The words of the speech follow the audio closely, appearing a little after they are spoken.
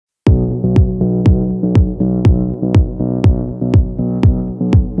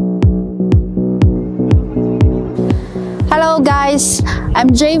Hello guys,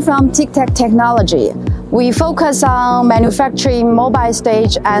 I'm Jay from TICKTACK Technology. We focus on manufacturing mobile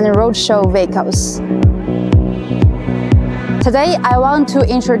stage and roadshow vehicles. Today I want to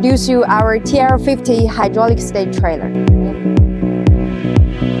introduce you our TL50 Hydraulic Stage trailer.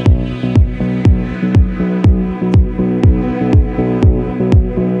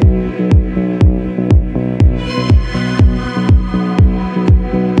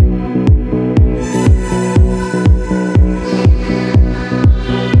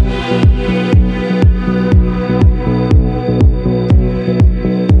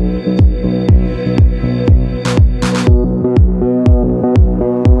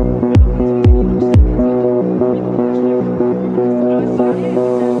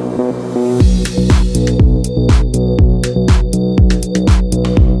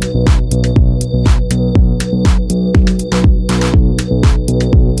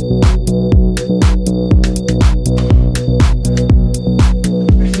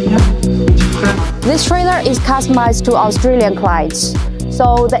 This trailer is customized to Australian clients,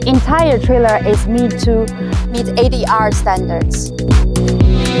 so the entire trailer is made to meet ADR standards.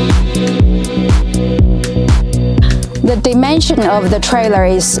 The dimension of the trailer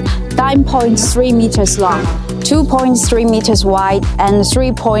is 9.3 meters long, 2.3 meters wide, and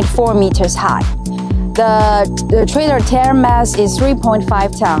 3.4 meters high. The trailer tare mass is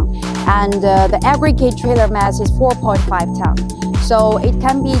 3.5 ton, and the aggregate trailer mass is 4.5 ton. So it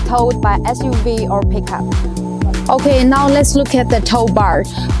can be towed by SUV or pickup. Okay, now let's look at the tow bar.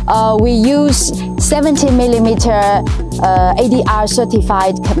 We use 70mm ADR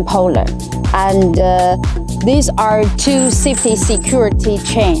certified component, and these are two safety security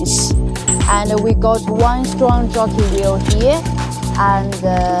chains. And we got one strong jockey wheel here, and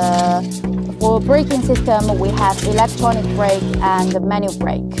for braking system we have electronic brake and manual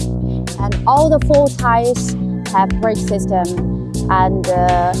brake. And all the 4 tires have brake system. And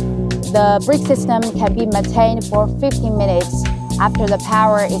the brake system can be maintained for 15 minutes after the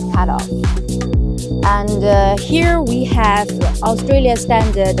power is cut off. And here we have Australia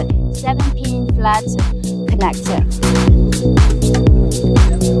standard 7-pin flat connector.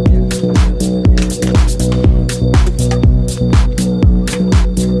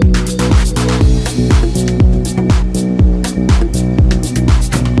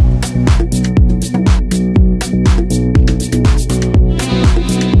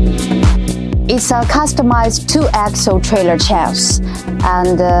 It's a customized 2-axle trailer chassis,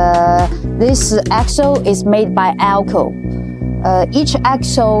 and this axle is made by Alco. Each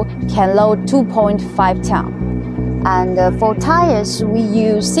axle can load 2.5 ton, and for tires we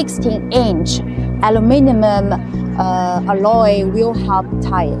use 16-inch aluminum alloy wheel hub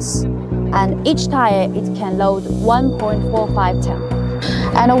tires, and each tire it can load 1.45 ton.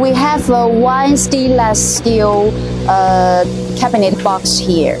 And we have one stainless steel cabinet box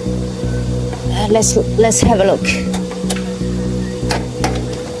here. Let's have a look.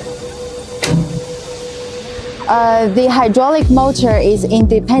 The hydraulic motor is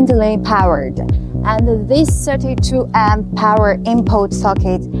independently powered, and this 32 amp power input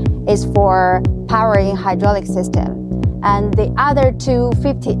socket is for powering hydraulic system, and the other two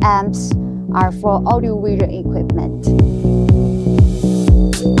 50 amps are for audio-visual equipment.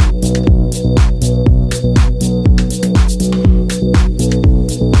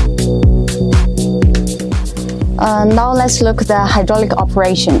 Now let's look at the hydraulic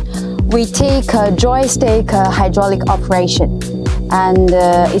operation. We take a joystick hydraulic operation, and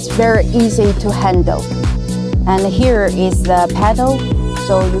it's very easy to handle. And here is the pedal,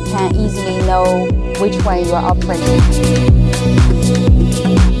 so you can easily know which way you are operating.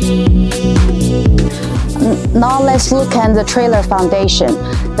 Now let's look at the trailer foundation.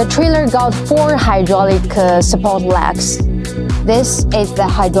 The trailer got 4 hydraulic support legs. This is the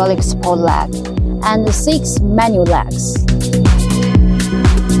hydraulic support leg, and 6 manual legs.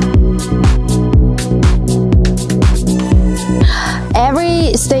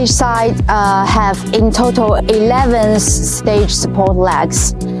 Every stage side have in total 11 stage support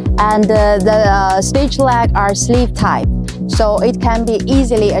legs, and the stage leg are sleeve type, so it can be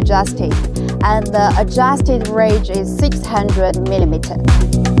easily adjusted, and the adjusted range is 600mm.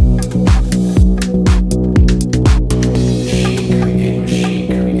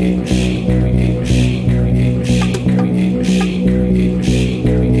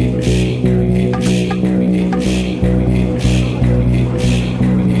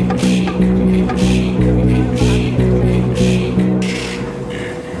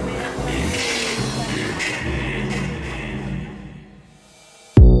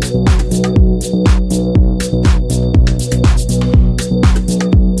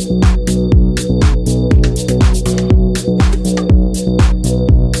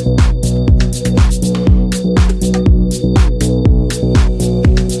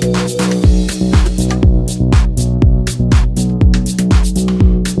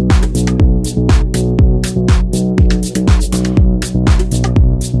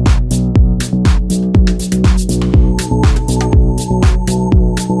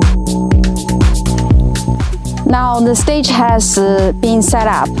 Now the stage has been set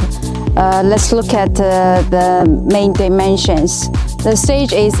up. Let's look at the main dimensions. The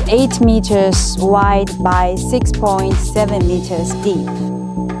stage is 8 meters wide by 6.7 meters deep.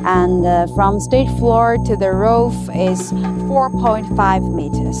 And from stage floor to the roof is 4.5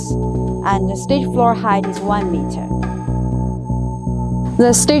 meters. And the stage floor height is 1 meter.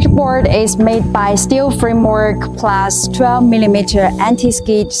 The stage board is made by steel framework plus 12 millimeter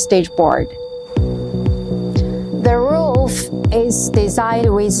anti-skid stage board. The roof is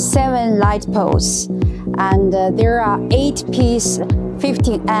designed with 7 light posts, and there are 8-piece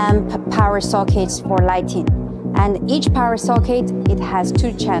 15-amp power sockets for lighting. And each power socket, it has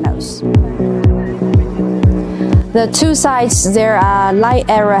 2 channels. The 2 sides, there are light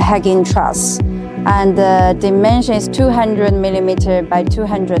area hanging truss, and the dimension is 200 millimeter by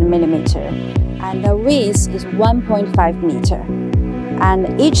 200 millimeter, and the width is 1.5 meter.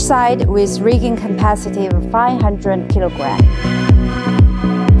 And each side with rigging capacity of 500 kilograms.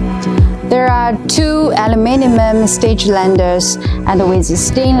 There are 2 aluminum stage landers and with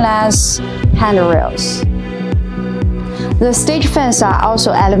stainless handrails. The stage fans are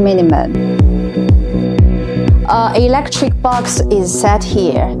also aluminum. Electric box is set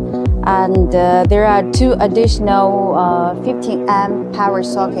here, and there are 2 additional 15-amp power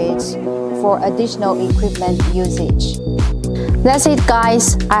sockets for additional equipment usage. That's it,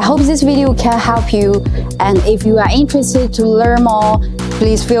 guys. I hope this video can help you, and if you are interested to learn more,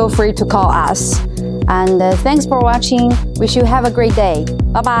 please feel free to call us. And thanks for watching. Wish you have a great day.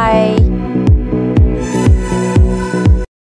 Bye-bye.